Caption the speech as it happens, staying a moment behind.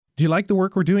Do you like the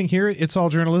work we're doing here at It's All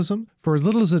Journalism? For as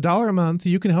little as $1 a month,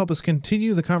 you can help us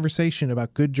continue the conversation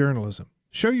about good journalism.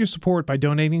 Show your support by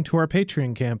donating to our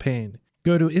Patreon campaign.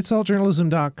 Go to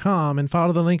itsalljournalism.com and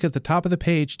follow the link at the top of the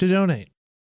page to donate.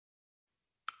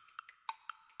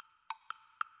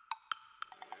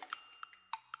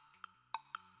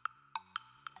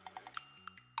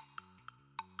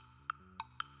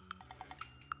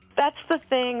 That's the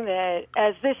thing that,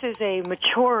 as this is a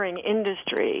maturing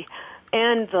industry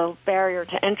and the barrier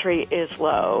to entry is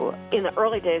low, in the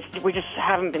early days, we just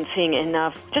haven't been seeing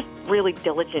enough just really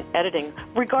diligent editing,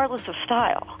 regardless of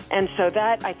style. And so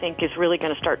that, I think, is really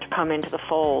going to start to come into the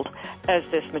fold as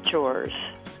this matures.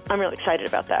 I'm really excited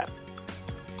about that.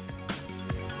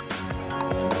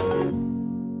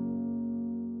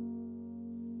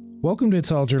 Welcome to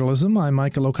It's All Journalism. I'm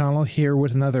Michael O'Connell here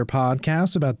with another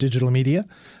podcast about digital media.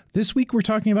 This week we're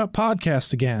talking about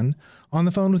podcasts again. On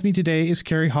the phone with me today is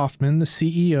Carrie Hoffman, the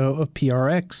CEO of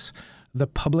PRX, the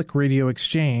Public Radio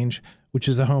Exchange, which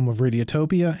is the home of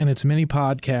Radiotopia and its many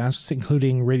podcasts,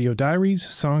 including Radio Diaries,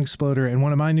 Song Exploder, and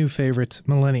one of my new favorites,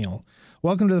 Millennial.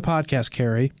 Welcome to the podcast,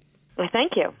 Carrie. Well,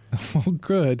 thank you. Well,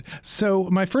 good. So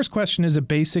my first question is a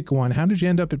basic one. How did you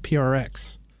end up at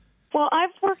PRX? Well, I've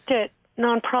worked at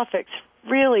nonprofits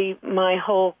really my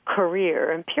whole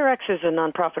career, and PRX is a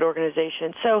nonprofit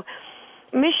organization. So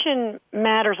mission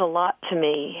matters a lot to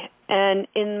me. And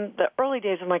in the early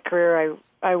days of my career,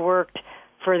 I worked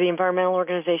for the environmental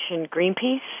organization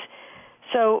Greenpeace.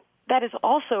 So that is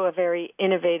also a very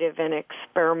innovative and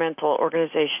experimental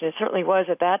organization. It certainly was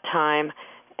at that time.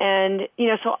 And,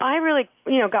 so I really,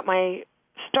 got my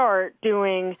start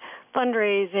doing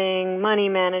fundraising, money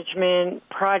management,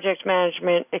 project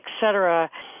management, et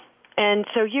cetera. And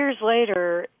so years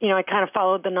later, I kind of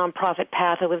followed the nonprofit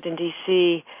path. I lived in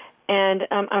D.C., and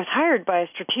I was hired by a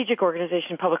strategic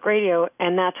organization, Public Radio,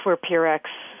 and that's where PRX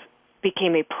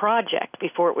became a project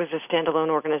before it was a standalone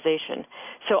organization.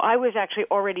 So I was actually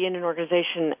already in an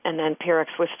organization, and then PRX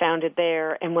was founded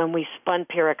there, and when we spun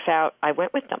PRX out, I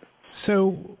went with them.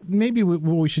 So maybe what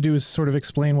we should do is sort of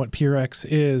explain what PRX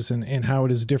is and how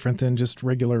it is different than just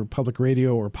regular public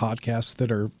radio or podcasts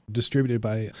that are distributed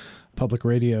by public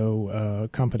radio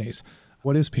companies.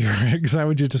 What is PRX? How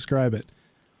would you describe it?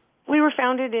 We were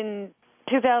founded in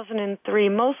 2003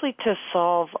 mostly to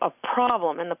solve a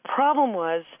problem. And the problem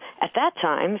was, at that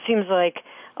time, seems like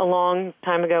a long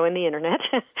time ago in the internet,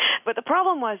 but the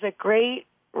problem was that great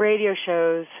radio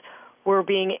shows were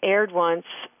being aired once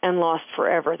and lost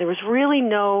forever. There was really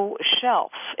no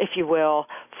shelf, if you will,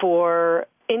 for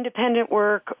independent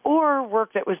work or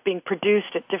work that was being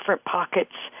produced at different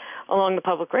pockets along the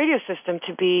public radio system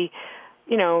to be,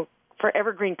 for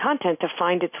evergreen content to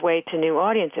find its way to new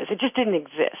audiences. It just didn't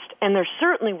exist. And there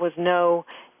certainly was no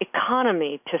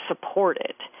economy to support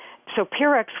it. So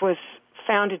PRX was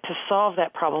founded to solve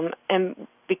that problem. And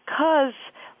because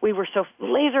we were so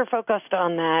laser focused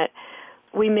on that,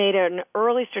 we made an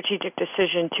early strategic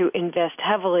decision to invest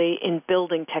heavily in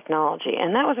building technology.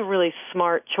 And that was a really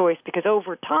smart choice because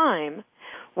over time,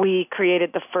 we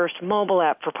created the first mobile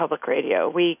app for public radio.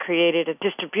 We created a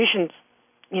distribution,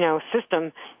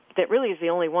 system that really is the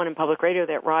only one in public radio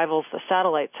that rivals the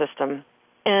satellite system.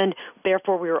 And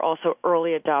therefore, we were also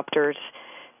early adopters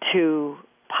to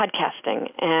podcasting.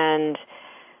 And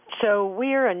so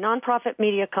we're a nonprofit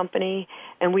media company,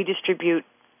 and we distribute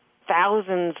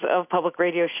thousands of public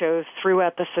radio shows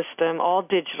throughout the system, all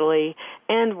digitally,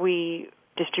 and we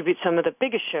distribute some of the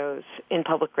biggest shows in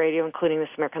public radio, including This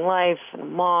American Life, The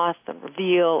Moth, The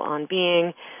Reveal, On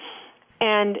Being.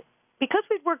 And because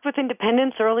we'd worked with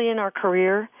independents early in our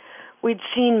career, we'd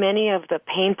seen many of the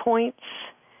pain points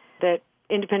that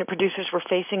independent producers were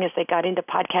facing as they got into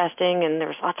podcasting, and there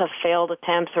was lots of failed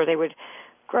attempts, or they would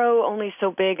grow only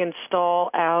so big and stall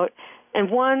out. And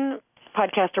one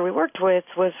podcaster we worked with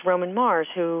was Roman Mars,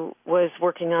 who was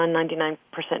working on 99%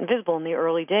 Invisible in the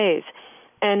early days.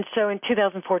 And so in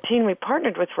 2014, we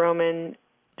partnered with Roman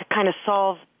to kind of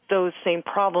solve those same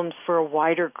problems for a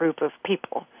wider group of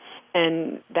people.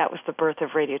 And that was the birth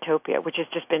of Radiotopia, which has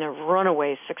just been a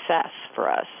runaway success for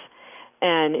us.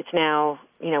 And it's now,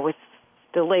 with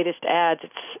the latest ads,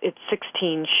 it's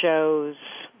 16 shows,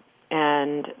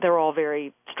 and they're all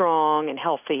very strong and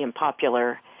healthy and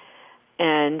popular.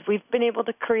 And we've been able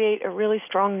to create a really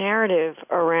strong narrative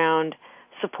around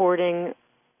supporting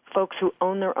folks who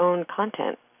own their own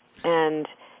content. And,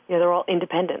 they're all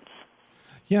independents.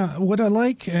 Yeah, what I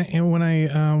like, and when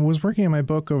I was working on my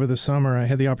book over the summer, I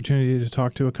had the opportunity to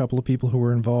talk to a couple of people who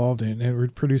were involved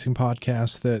in producing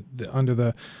podcasts that under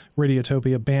the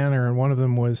Radiotopia banner, and one of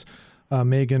them was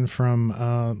Megan from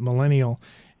Millennial.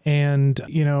 And,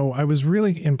 I was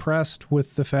really impressed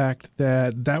with the fact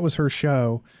that that was her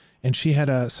show, and she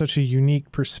had such a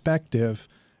unique perspective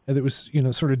that was,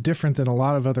 sort of different than a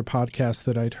lot of other podcasts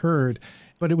that I'd heard.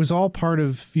 But it was all part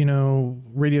of,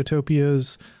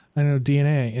 Radiotopia's,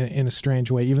 DNA in a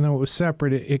strange way. Even though it was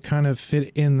separate, it kind of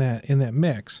fit in that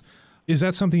mix. Is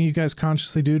that something you guys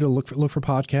consciously do to look for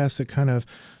podcasts that kind of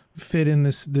fit in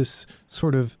this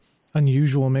sort of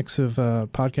unusual mix of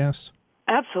podcasts?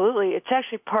 Absolutely. It's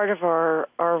actually part of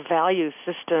our value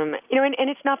system. And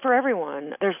it's not for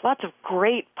everyone. There's lots of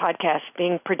great podcasts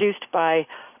being produced by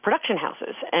production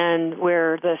houses and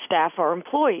where the staff are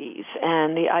employees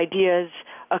and the ideas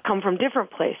come from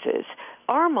different places.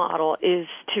 Our model is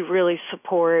to really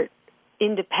support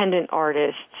independent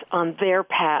artists on their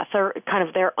path or kind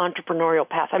of their entrepreneurial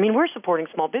path. I mean, we're supporting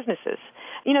small businesses.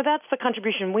 That's the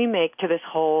contribution we make to this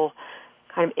whole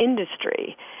kind of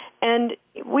industry. And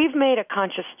we've made a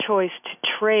conscious choice to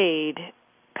trade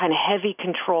kind of heavy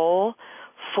control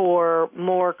for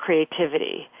more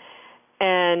creativity.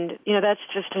 And, that's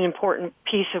just an important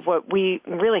piece of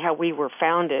how we were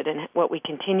founded and what we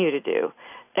continue to do.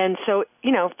 And so,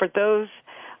 for those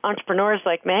entrepreneurs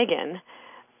like Megan,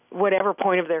 whatever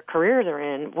point of their career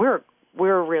they're in, we're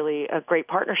really a great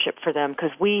partnership for them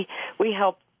because we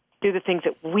help do the things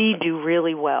that we do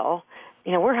really well.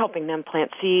 We're helping them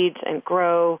plant seeds and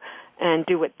grow and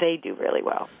do what they do really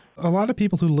well. A lot of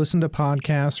people who listen to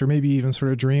podcasts or maybe even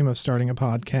sort of dream of starting a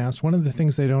podcast, one of the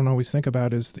things they don't always think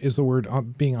about is the word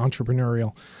being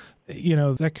entrepreneurial.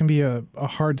 That can be a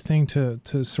hard thing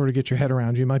to sort of get your head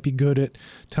around. You might be good at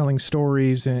telling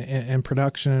stories and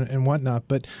production and whatnot,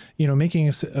 but, making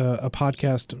a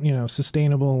podcast,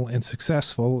 sustainable and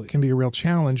successful can be a real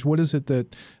challenge. What is it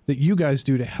that you guys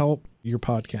do to help your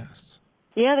podcasts?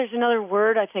 Yeah, there's another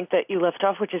word I think that you left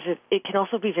off, which is it can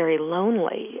also be very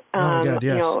lonely. Oh my God,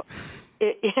 yes.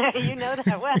 You know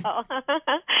that well.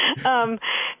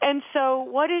 And so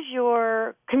what is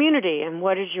your community and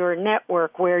what is your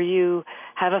network where you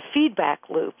have a feedback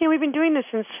loop? We've been doing this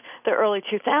since the early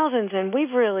 2000s, and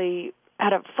we've really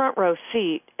had a front row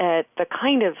seat at the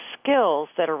kind of skills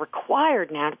that are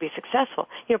required now to be successful.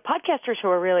 Podcasters who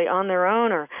are really on their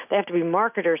own, or they have to be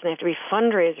marketers and they have to be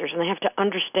fundraisers and they have to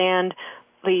understand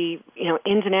the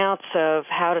ins and outs of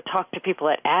how to talk to people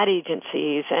at ad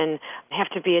agencies and have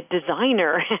to be a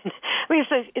designer.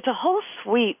 It's a whole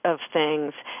suite of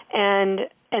things, and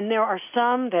there are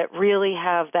some that really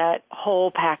have that whole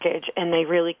package, and they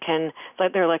really can,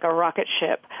 they're like a rocket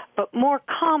ship. But more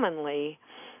commonly,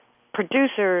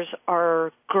 producers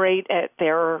are great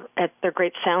they're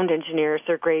great sound engineers,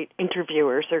 they're great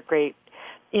interviewers, they're great,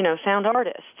 sound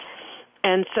artists.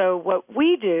 And so what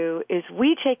we do is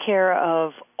we take care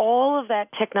of all of that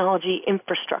technology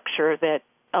infrastructure that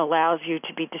allows you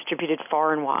to be distributed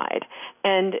far and wide.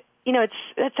 And,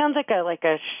 it sounds like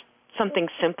something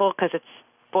simple because it's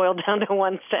boiled down to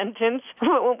one sentence.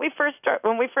 When we first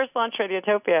launched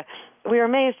Radiotopia, we were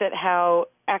amazed at how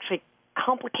actually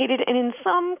complicated and in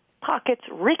some pockets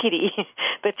rickety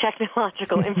the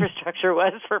technological infrastructure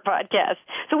was for podcasts.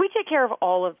 So we take care of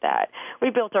all of that. We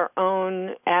built our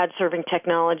own ad-serving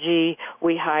technology.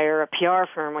 We hire a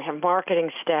PR firm. We have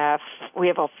marketing staff. We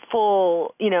have a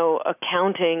full,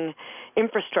 accounting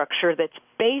infrastructure that's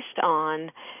based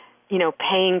on,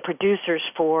 paying producers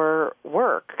for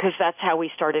work, because that's how we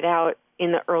started out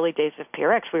in the early days of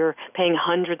PRX. We were paying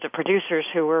hundreds of producers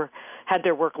who had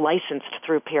their work licensed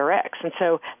through PRX. And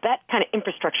so that kind of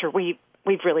infrastructure we've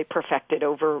really perfected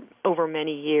over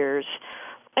many years.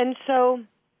 And so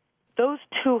those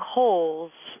two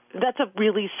wholes, that's a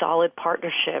really solid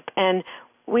partnership. And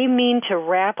we mean to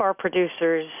wrap our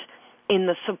producers in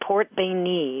the support they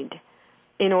need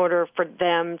in order for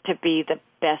them to be the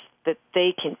best that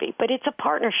they can be. But it's a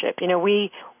partnership.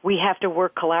 We have to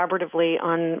work collaboratively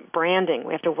on branding.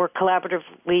 We have to work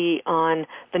collaboratively on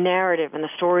the narrative and the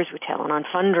stories we tell and on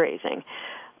fundraising.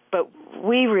 But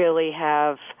we really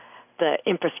have the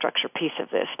infrastructure piece of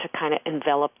this to kind of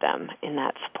envelop them in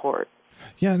that support.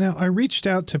 Yeah, now I reached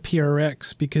out to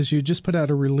PRX because you just put out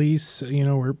a release,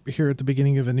 we're here at the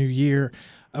beginning of a new year,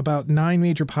 about 9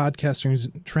 major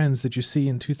podcasting trends that you see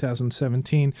in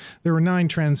 2017. There were 9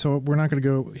 trends, so we're not going to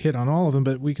go hit on all of them,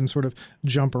 but we can sort of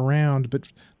jump around.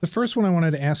 But the first one I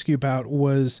wanted to ask you about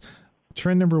was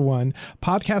trend number 1,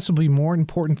 podcasts will be more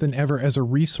important than ever as a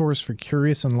resource for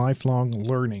curious and lifelong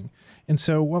learning. And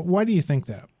so why do you think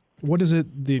that? What is it?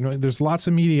 There's lots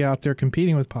of media out there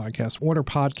competing with podcasts. What are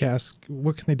podcasts?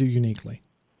 What can they do uniquely?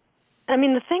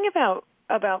 The thing about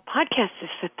podcasts is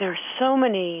that there are so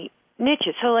many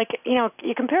niches. So, like,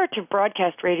 you compare it to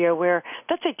broadcast radio where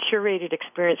that's a curated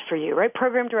experience for you, right?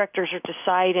 Program directors are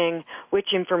deciding which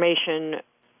information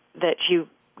that you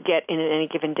get in any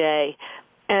given day.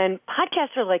 And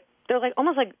podcasts are they're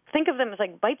almost like, think of them as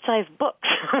like bite-sized books.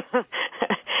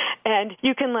 And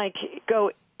you can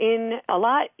go in a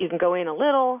lot, you can go in a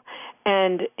little,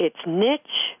 and it's niche,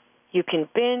 you can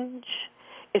binge.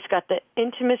 It's got the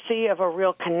intimacy of a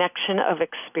real connection of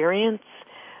experience.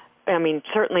 I mean,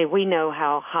 certainly we know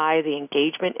how high the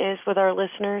engagement is with our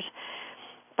listeners.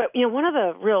 But, one of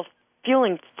the real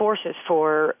fueling forces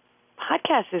for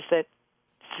podcasts is that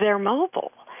they're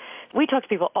mobile. We talk to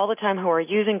people all the time who are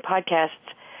using podcasts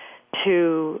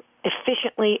to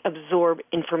efficiently absorb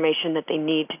information that they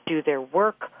need to do their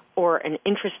work or an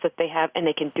interest that they have, and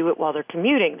they can do it while they're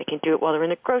commuting. They can do it while they're in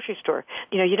the grocery store.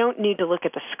 You don't need to look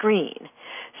at the screen.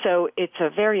 So it's a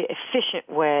very efficient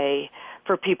way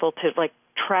for people to,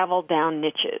 travel down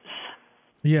niches.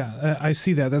 Yeah, I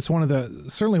see that. That's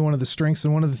certainly one of the strengths,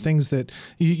 and one of the things that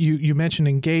you mentioned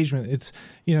engagement. It's,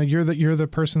 you're the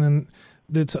person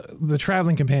that's the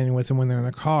traveling companion with them when they're in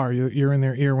the car. You're in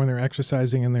their ear when they're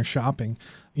exercising and they're shopping.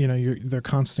 You're their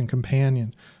constant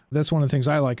companion. That's one of the things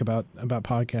I like about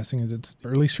podcasting. Is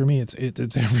or at least for me,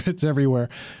 it's everywhere.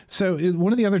 So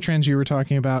one of the other trends you were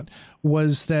talking about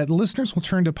was that listeners will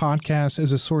turn to podcasts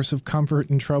as a source of comfort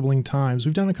in troubling times.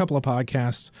 We've done a couple of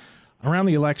podcasts around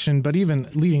the election, but even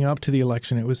leading up to the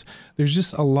election, there's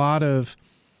just a lot of,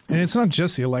 and it's not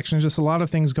just the election, it's just a lot of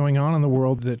things going on in the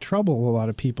world that trouble a lot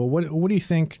of people. What do you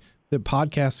think that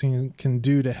podcasting can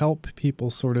do to help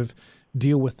people sort of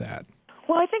deal with that?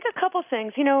 Well, I think a couple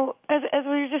things. As we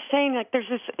were just saying, there's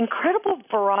this incredible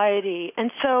variety. And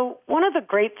so one of the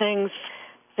great things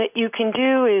that you can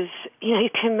do is, you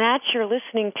can match your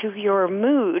listening to your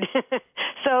mood.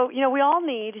 So, we all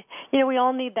need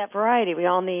that variety. We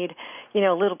all need, a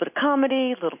little bit of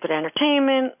comedy, a little bit of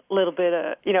entertainment, a little bit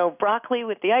of, broccoli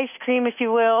with the ice cream, if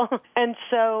you will. And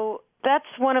so that's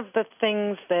one of the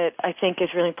things that I think is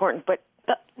really important. But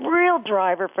the real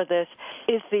driver for this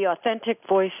is the authentic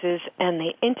voices and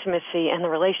the intimacy and the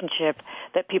relationship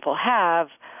that people have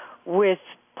with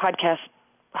podcast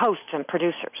hosts and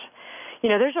producers.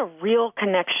 There's a real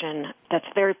connection that's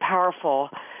very powerful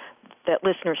that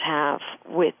listeners have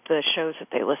with the shows that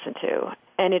they listen to.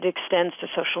 And it extends to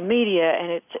social media,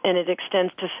 and it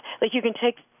extends to, you can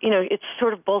take, it's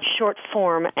sort of both short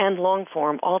form and long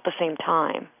form all at the same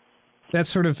time. That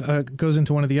sort of goes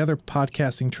into one of the other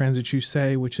podcasting trends that you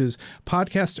say, which is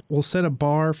podcast will set a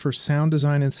bar for sound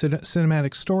design and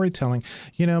cinematic storytelling.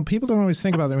 People don't always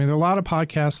think about that. I mean, there are a lot of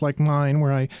podcasts like mine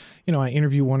where I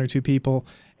interview one or two people,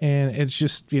 and it's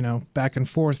just, back and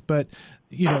forth. But,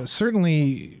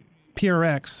 certainly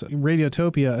PRX,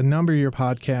 Radiotopia, a number of your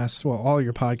podcasts, well, all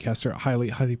your podcasts are highly,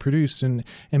 highly produced, and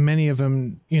many of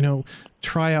them,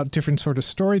 try out different sort of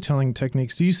storytelling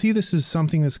techniques. Do you see this as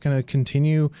something that's going to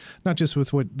continue, not just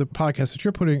with what the podcast that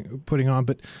you're putting on,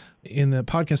 but in the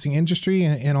podcasting industry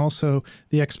and also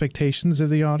the expectations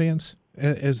of the audience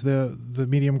as the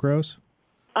medium grows?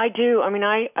 I do. I mean,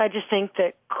 I just think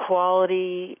that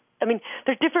quality,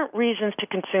 there's different reasons to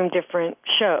consume different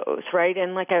shows, right?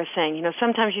 And like I was saying,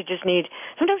 sometimes it's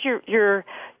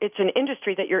an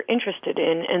industry that you're interested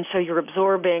in, and so you're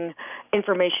absorbing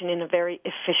information in a very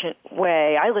efficient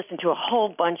way. I listen to a whole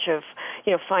bunch of,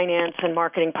 finance and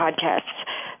marketing podcasts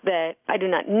that I do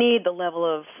not need the level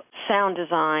of sound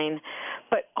design,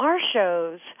 but our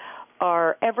shows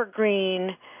are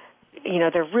evergreen.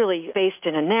 They're really based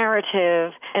in a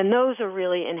narrative, and those are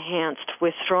really enhanced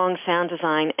with strong sound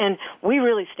design. And we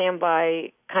really stand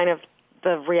by kind of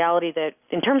the reality that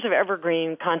in terms of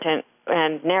evergreen content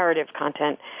and narrative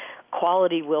content,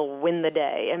 quality will win the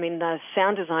day. I mean, the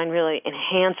sound design really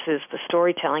enhances the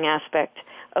storytelling aspect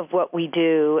of what we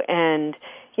do. And,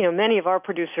 many of our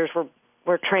producers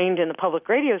were trained in the public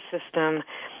radio system,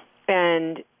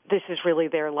 and this is really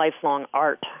their lifelong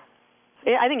art.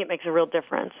 I think it makes a real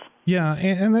difference. Yeah,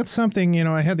 and that's something,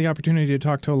 I had the opportunity to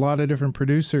talk to a lot of different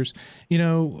producers. There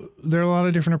are a lot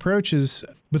of different approaches,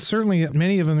 but certainly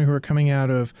many of them who are coming out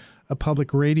of a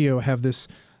public radio have this,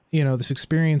 this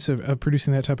experience of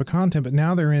producing that type of content, but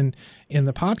now they're in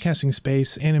the podcasting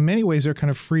space, and in many ways they're kind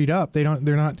of freed up. They're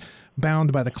not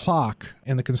bound by the clock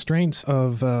and the constraints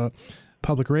of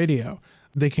public radio.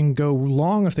 They can go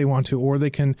long if they want to, or they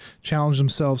can challenge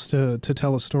themselves to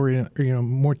tell a story in a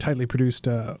more tightly produced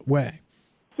way.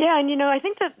 Yeah, and I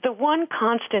think that the one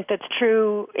constant that's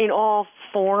true in all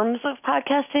forms of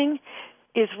podcasting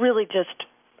is really just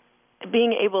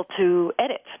being able to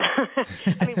edit. That's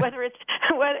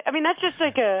just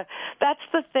that's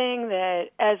the thing that,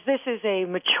 as this is a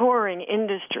maturing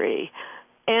industry,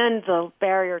 and the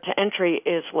barrier to entry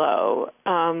is low.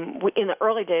 In the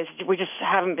early days, we just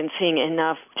haven't been seeing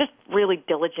enough just really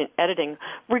diligent editing,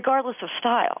 regardless of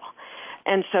style.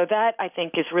 And so that, I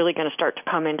think, is really going to start to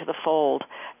come into the fold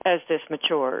as this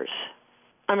matures.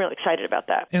 I'm really excited about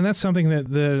that. And that's something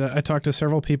that I talked to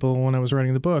several people when I was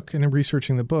writing the book and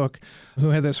researching the book who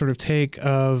had that sort of take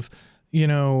of, there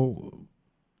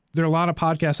are a lot of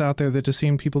podcasts out there that just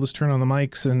seem people just turn on the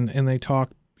mics and they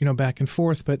talk, back and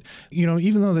forth. But,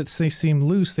 even though they seem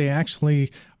loose, they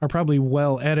actually are probably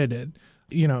well edited.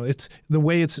 It's the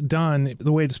way it's done,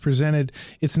 the way it's presented.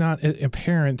 It's not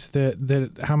apparent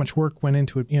that how much work went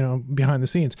into it, behind the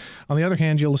scenes. On the other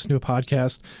hand, you'll listen to a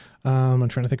podcast. I'm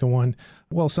trying to think of one.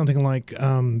 Well, something like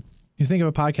you think of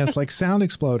a podcast like Sound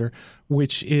Exploder,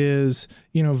 which is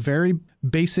very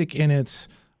basic in its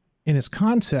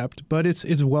concept, but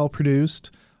it's well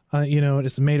produced.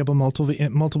 It's made up of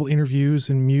multiple interviews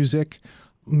and music,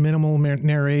 minimal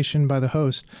narration by the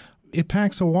host. It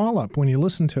packs a wall up when you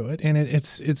listen to it, and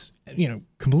it's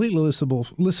completely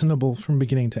listenable from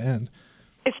beginning to end.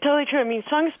 It's totally true. I mean,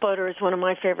 Song Exploder is one of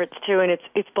my favorites too, and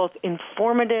it's both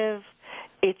informative,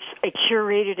 it's a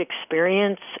curated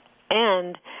experience,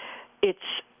 and it's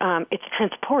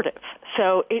transportive.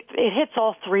 So it hits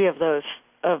all three of those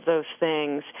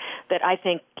things that I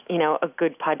think a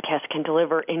good podcast can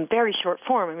deliver in very short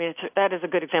form. I mean, that is a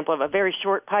good example of a very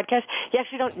short podcast. You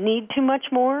actually don't need too much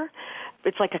more.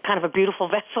 It's like a kind of a beautiful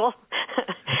vessel.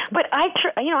 But I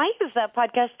use that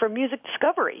podcast for music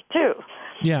discovery too.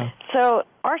 Yeah. So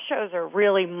our shows are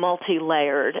really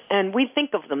multi-layered, and we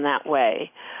think of them that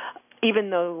way, even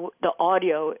though the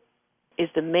audio is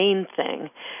the main thing.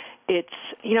 It's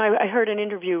I heard an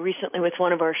interview recently with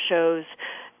one of our shows,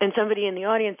 and somebody in the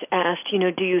audience asked,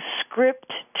 do you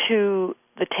script to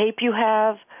the tape you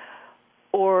have,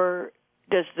 or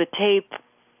does the tape,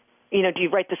 do you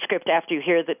write the script after you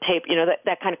hear the tape?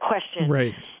 That kind of question.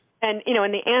 Right. And,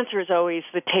 and the answer is always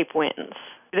the tape wins.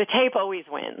 The tape always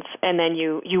wins, and then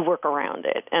you work around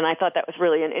it. And I thought that was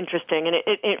really interesting, and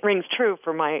it rings true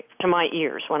to my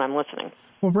ears when I'm listening.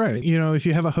 Well, right. If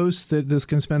you have a host that just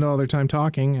can spend all their time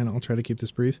talking, and I'll try to keep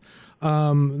this brief,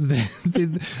 then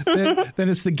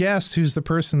it's the guest who's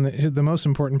the most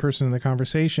important person in the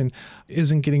conversation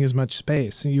isn't getting as much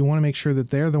space. You want to make sure that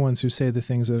they're the ones who say the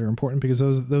things that are important, because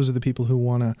those are the people who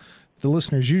the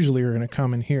listeners usually are going to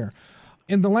come and hear.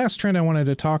 And the last trend I wanted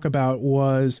to talk about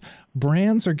was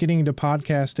brands are getting into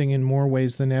podcasting in more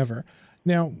ways than ever.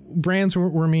 Now, brands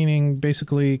we're meaning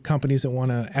basically companies that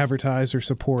want to advertise or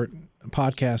support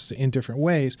podcasts in different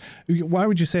ways. Why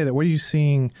would you say that? What are you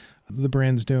seeing the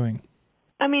brands doing?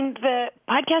 I mean, the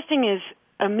podcasting is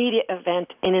a media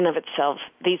event in and of itself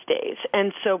these days.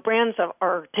 And so brands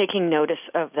are taking notice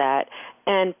of that.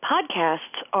 And podcasts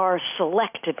are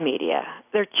selected media.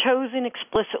 They're chosen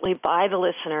explicitly by the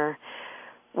listener,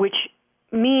 which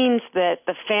means that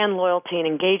the fan loyalty and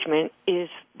engagement is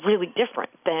really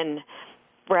different than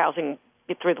browsing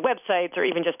through the websites or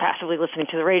even just passively listening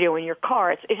to the radio in your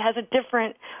car. It has a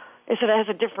different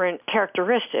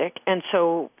characteristic, and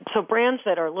so brands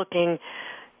that are looking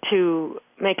to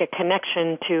make a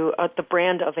connection to the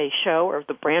brand of a show or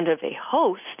the brand of a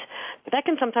host, that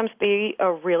can sometimes be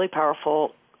a really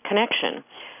powerful connection.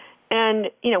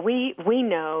 And we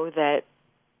know that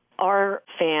our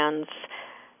fans,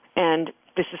 and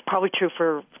this is probably true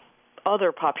for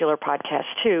other popular podcasts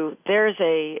too, there's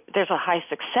a high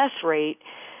success rate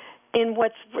in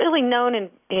what's really known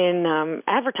in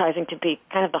advertising to be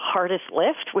kind of the hardest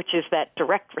lift, which is that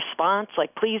direct response,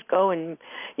 like, please go and,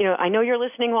 I know you're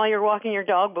listening while you're walking your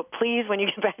dog, but please, when you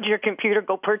get back to your computer,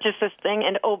 go purchase this thing,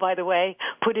 and oh, by the way,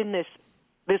 put in this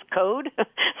code.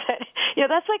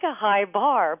 That's like a high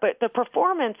bar. But the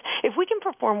performance, if we can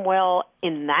perform well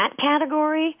in that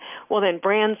category, well, then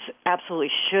brands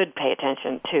absolutely should pay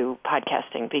attention to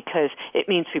podcasting, because it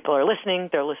means people are listening,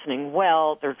 they're listening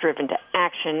well, they're driven to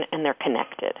action, and they're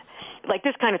connected. Like,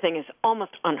 this kind of thing is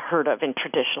almost unheard of in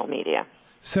traditional media.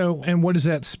 So, and what does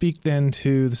that speak then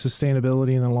to the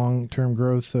sustainability and the long-term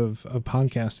growth of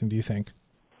podcasting, do you think?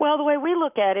 Well, the way we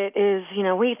look at it is,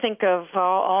 we think of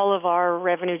all of our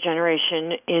revenue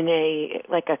generation in a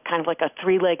kind of like a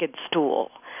three-legged stool.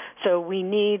 So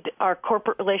our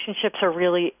corporate relationships are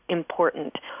really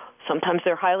important. Sometimes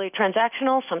they're highly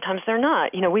transactional, sometimes they're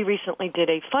not. We recently did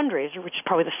a fundraiser, which is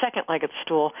probably the second-legged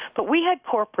stool, but we had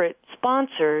corporate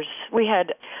sponsors. We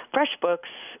had FreshBooks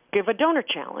give a donor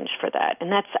challenge for that,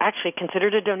 and that's actually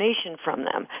considered a donation from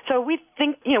them. So we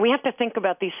think, we have to think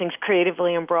about these things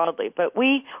creatively and broadly, but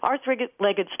our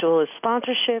three-legged stool is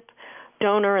sponsorship,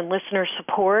 donor and listener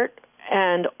support,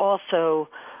 and also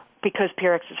because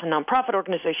PRX is a nonprofit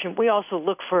organization, we also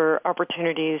look for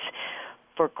opportunities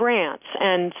for grants.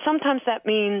 And sometimes that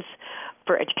means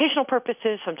for educational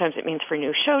purposes, sometimes it means for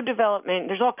new show development.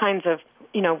 There's all kinds of,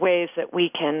 ways that we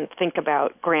can think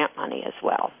about grant money as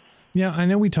well. Yeah, I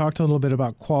know we talked a little bit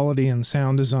about quality and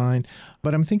sound design,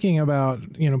 but I'm thinking about,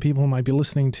 people who might be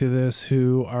listening to this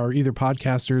who are either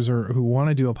podcasters or who want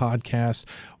to do a podcast.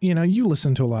 You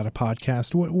listen to a lot of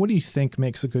podcasts. What do you think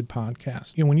makes a good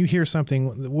podcast? When you hear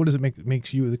something, what does it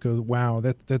makes you go, wow,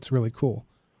 that's really cool?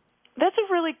 That's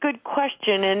a really good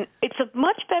question, and it's a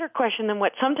much better question than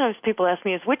what sometimes people ask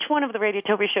me is, which one of the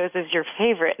Radiotopia shows is your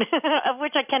favorite, of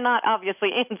which I cannot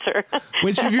obviously answer.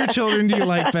 Which of your children do you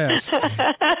like best?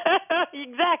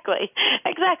 Exactly.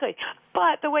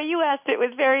 But the way you asked it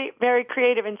was very, very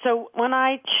creative, and so when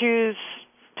I choose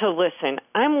to listen,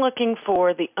 I'm looking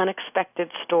for the unexpected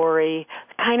story,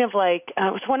 kind of like,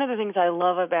 it's one of the things I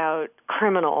love about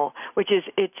Criminal, which is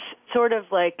it's sort of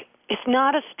like, it's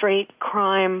not a straight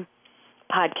crime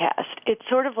podcast. It's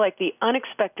sort of like the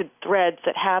unexpected threads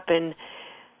that happen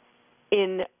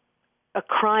in a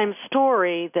crime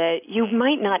story that you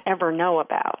might not ever know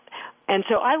about. And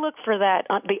so I look for that,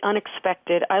 the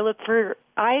unexpected.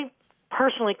 I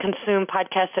personally consume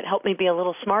podcasts that help me be a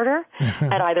little smarter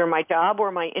at either my job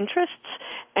or my interests.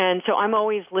 And so I'm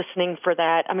always listening for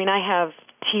that. I mean, I have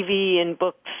TV and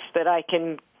books that I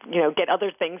can, get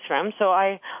other things from. So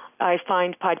I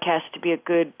find podcasts to be a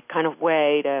good kind of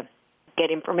way to get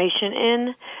information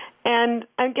in. And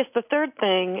I guess the third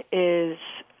thing is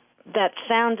that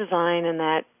sound design and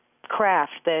that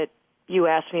craft that you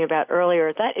asked me about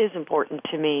earlier. That is important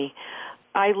to me.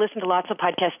 I listen to lots of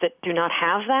podcasts that do not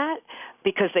have that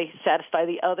because they satisfy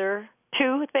the other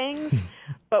two things.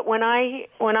 But when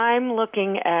I'm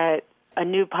looking at a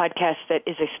new podcast that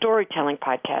is a storytelling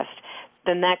podcast,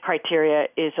 then that criteria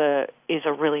is a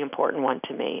really important one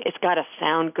to me. It's got to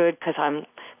sound good because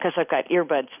I've got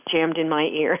earbuds jammed in my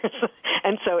ears,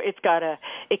 and so it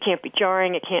can't be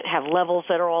jarring. It can't have levels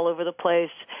that are all over the place.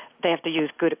 They have to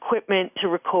use good equipment to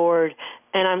record,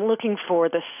 and I'm looking for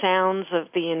the sounds of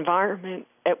the environment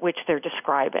at which they're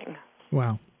describing.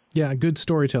 Wow. Yeah, good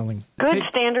storytelling. Good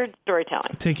standard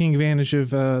storytelling. Taking advantage of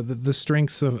the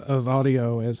strengths of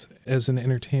audio as an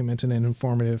entertainment and an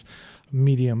informative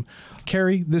medium.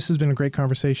 Carrie, this has been a great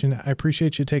conversation. I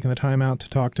appreciate you taking the time out to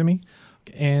talk to me.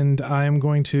 And I'm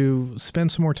going to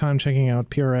spend some more time checking out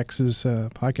PRX's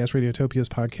podcast, Radiotopia's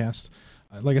podcast.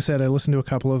 Like I said, I listened to a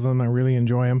couple of them. I really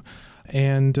enjoy them.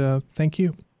 And thank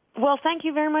you. Well, thank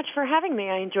you very much for having me.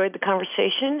 I enjoyed the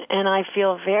conversation, and I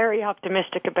feel very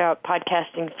optimistic about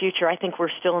podcasting's future. I think we're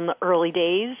still in the early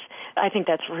days. I think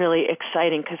that's really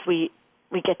exciting because we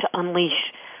get to unleash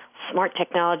smart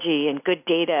technology and good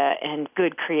data and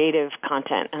good creative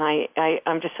content. And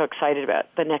I'm just so excited about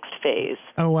the next phase.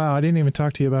 Oh, wow. I didn't even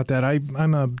talk to you about that.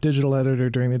 I'm a digital editor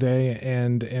during the day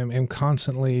and am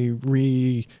constantly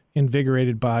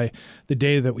reinvigorated by the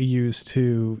data that we use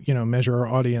to, measure our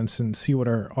audience and see what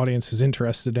our audience is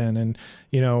interested in. And,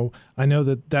 I know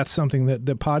that that's something that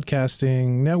the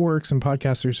podcasting networks and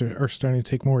podcasters are starting to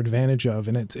take more advantage of.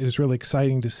 And it is really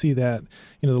exciting to see that,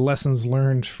 the lessons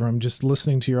learned from just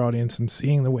listening to your audience and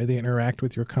seeing the way they interact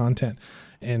with your content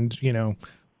and,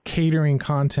 catering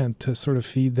content to sort of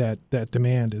feed that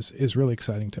demand is really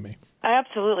exciting to me.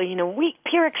 Absolutely.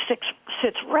 PRX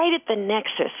sits right at the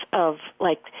nexus of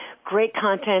great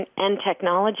content and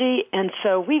technology. And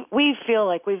so we feel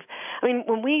like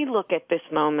when we look at this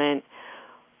moment,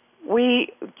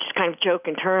 we just kind of joke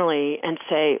internally and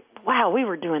say, wow, we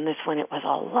were doing this when it was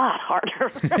a lot harder.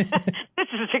 This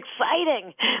is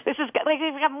exciting. This is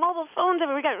we've got mobile phones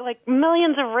and we got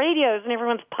millions of radios in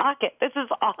everyone's pocket. This is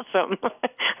awesome.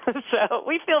 So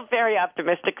we feel very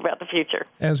optimistic about the future.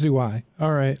 As do I.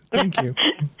 All right. Thank you.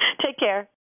 Take care.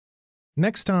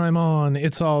 Next time on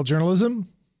It's All Journalism,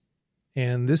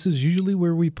 and this is usually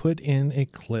where we put in a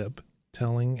clip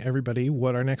telling everybody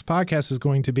what our next podcast is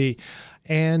going to be.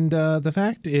 And the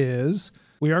fact is,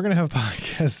 we are going to have a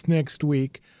podcast next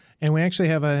week, and we actually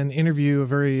have an interview, a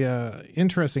very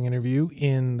interesting interview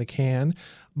in the can.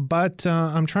 But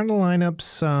I'm trying to line up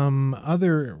some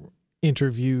other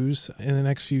interviews in the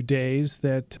next few days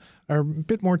that are a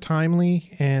bit more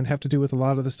timely and have to do with a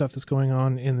lot of the stuff that's going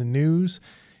on in the news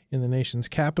in the nation's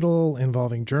capital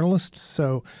involving journalists.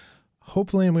 So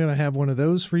hopefully I'm going to have one of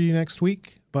those for you next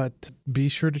week. But be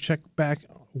sure to check back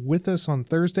with us on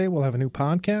Thursday. We'll have a new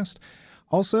podcast.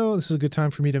 Also, this is a good time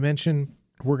for me to mention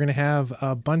we're going to have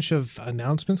a bunch of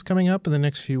announcements coming up in the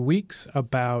next few weeks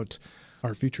about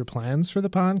our future plans for the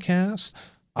podcast,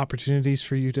 opportunities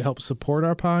for you to help support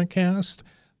our podcast,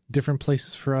 different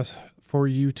places for for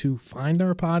you to find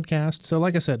our podcast. So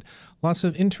like I said, lots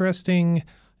of interesting,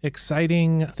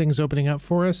 exciting things opening up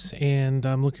for us, and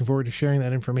I'm looking forward to sharing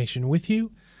that information with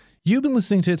you. You've been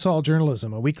listening to It's All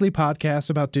Journalism, a weekly podcast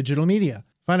about digital media.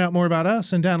 Find out more about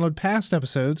us and download past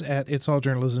episodes at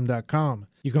itsalljournalism.com.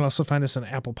 You can also find us on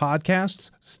Apple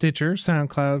Podcasts, Stitcher,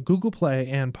 SoundCloud, Google Play,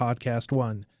 and Podcast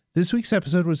One. This week's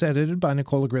episode was edited by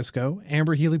Nicola Grisco.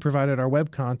 Amber Healy provided our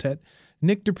web content.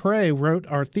 Nick Dupre wrote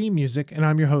our theme music, and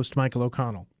I'm your host, Michael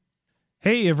O'Connell.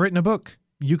 Hey, I've written a book.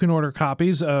 You can order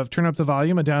copies of Turn Up the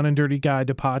Volume, a down and dirty guide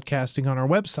to podcasting on our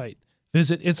website.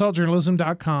 Visit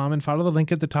itsalljournalism.com and follow the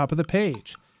link at the top of the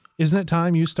page. Isn't it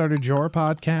time you started your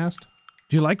podcast?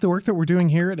 Do you like the work that we're doing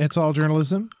here at It's All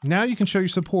Journalism? Now you can show your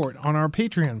support on our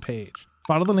Patreon page.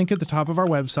 Follow the link at the top of our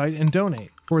website and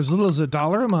donate. For as little as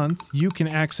 $1 a month, you can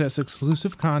access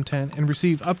exclusive content and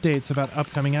receive updates about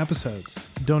upcoming episodes.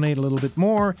 Donate a little bit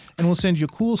more, and we'll send you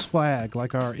cool swag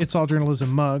like our It's All Journalism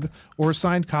mug or a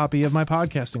signed copy of my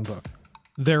podcasting book.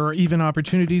 There are even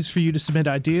opportunities for you to submit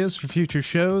ideas for future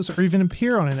shows or even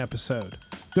appear on an episode.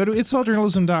 Go to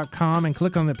itsalljournalism.com and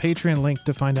click on the Patreon link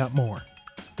to find out more.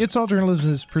 It's All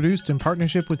Journalism is produced in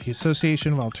partnership with the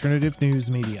Association of Alternative News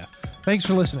Media. Thanks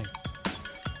for listening.